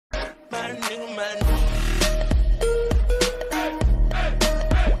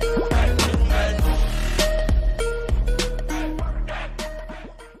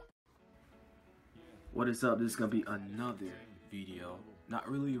What is up? This is gonna be another video. Not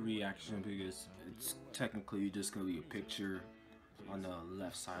really a reaction because it's technically just gonna be a picture on the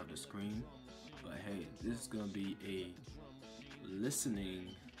left side of the screen. But hey, this is gonna be a listening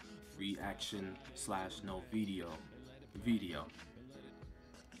reaction slash no video.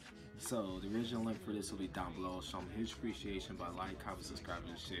 So the original link for this will be down below. Show me huge appreciation by like, comment, subscribe,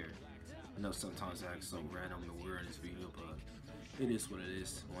 and share. I know sometimes I act so random and weird in this video, but it is what it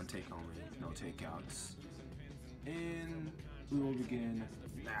is. One take only, no takeouts. And we will begin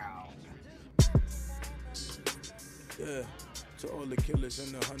now. Yeah, to all the killers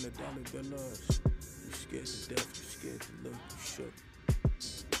and the $100 billers. You scared to death, you scared to look, you shook.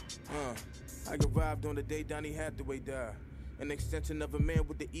 I arrived on the day Donnie Hathaway died. An extension of a man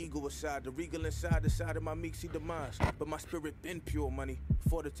with the ego aside, the regal inside the side of my meeksy demise. But my spirit been pure money,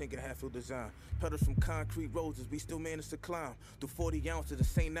 before the Tinker Hatfield design. Pedals from concrete roses, we still managed to climb through 40 ounces of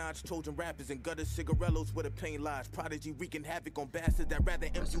St. Nodge, Trojan rappers and gutter cigarellos where the pain lies. Prodigy wreaking havoc on bastards that rather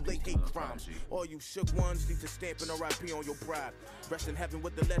emulate hate crimes. All you shook ones need to stamp an RIP on your pride. Rest in heaven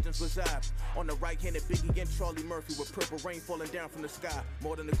with the legends reside. On the right-handed Biggie and Charlie Murphy with purple rain falling down from the sky.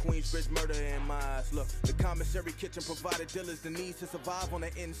 More than the Queensbridge murder in my eyes. Look, the commissary kitchen provided dealers the needs to survive on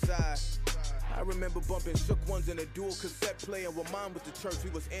the inside. I remember bumping shook ones in a dual cassette player with mine with the church. We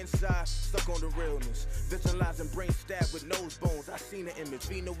was inside, stuck on the realness. Visualizing brain stabbed with nose bones. I seen the image.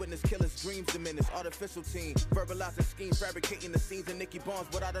 Being a witness, killers, dreams diminish. Artificial team, verbalizing schemes, fabricating the scenes of Nicky Barnes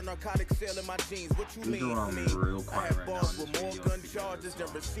without a narcotic sale in my jeans. What you mean for me? I have balls with more gun charges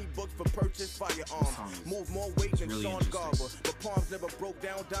than receipt books for purchase firearms. Move more weight than Sean Garber, but palms never broke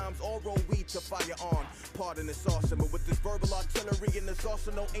down dimes or roll weed to fire on. Pardon this awesome, but with this verbal artillery in this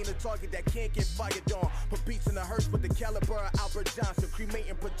arsenal ain't a target that can't get fired on. Put beats in the hearse with the caliber of Albert Johnson.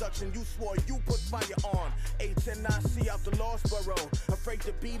 Cremating production, you swore you put fire on. HNIC out the Lost Borough. Afraid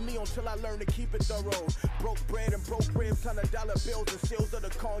to be me until I learn to keep it thorough. Broke bread and broke ribs, $100 bills and seals of the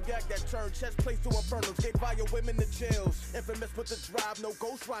cognac that turned chest plates to infernals. Gave via women to chills. Infamous with the drive, no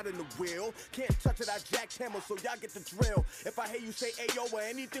ghost riding the wheel. Can't touch it, I jackhammer, so y'all get the drill. If I hear you say Ayo or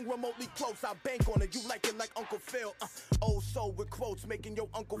anything remotely close, I bank on it. You like it like Uncle Phil. Old soul with quotes, making your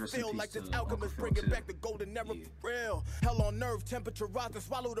uncle feel like this alchemist bringing back the golden era for real. Hell on nerve, temperature rise and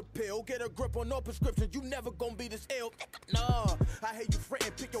swallow the pill. Get a grip on no prescription, you never gonna be this ill. Nah, I hear you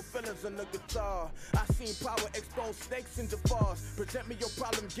fretting, pick your feelings on the guitar. I seen power expose snakes in Jafars. Present me your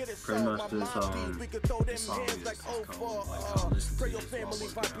problem, get it solved. My mind we could throw them hands like pray your family,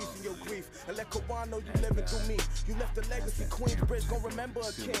 find peace in your grief. And let Kawan know you living through me. You left a legacy, Queensbridge gon' remember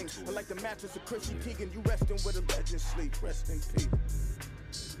a king. And like the mattress of Chrissy Teigen, you resting with a legend sleep. Rest in peace.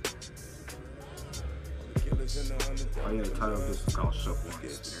 Oh yeah, the title of this is called Shook Ones,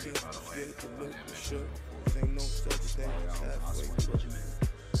 by the way. Ain't no such thing as halfway crook.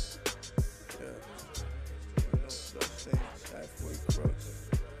 Yeah. Ain't no such thing as halfway crook.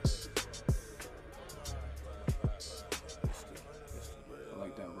 I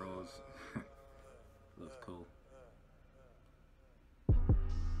like that rose. Looks cool.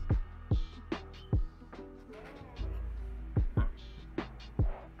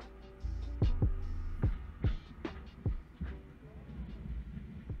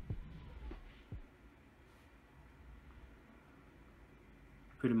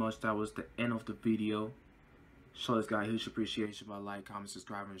 Pretty much that was the end of the video. Show this guy huge appreciation by like, comment,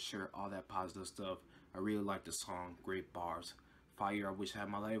 subscribe, and share all that positive stuff. I really like the song. Great bars. Fire. I wish I had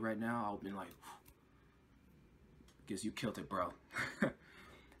my life right now. I would been like, guess you killed it, bro.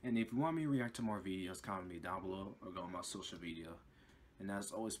 And if you want me to react to more videos, comment me down below or go on my social media. And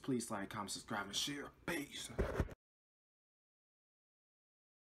as always, please like, comment, subscribe, and share. Peace.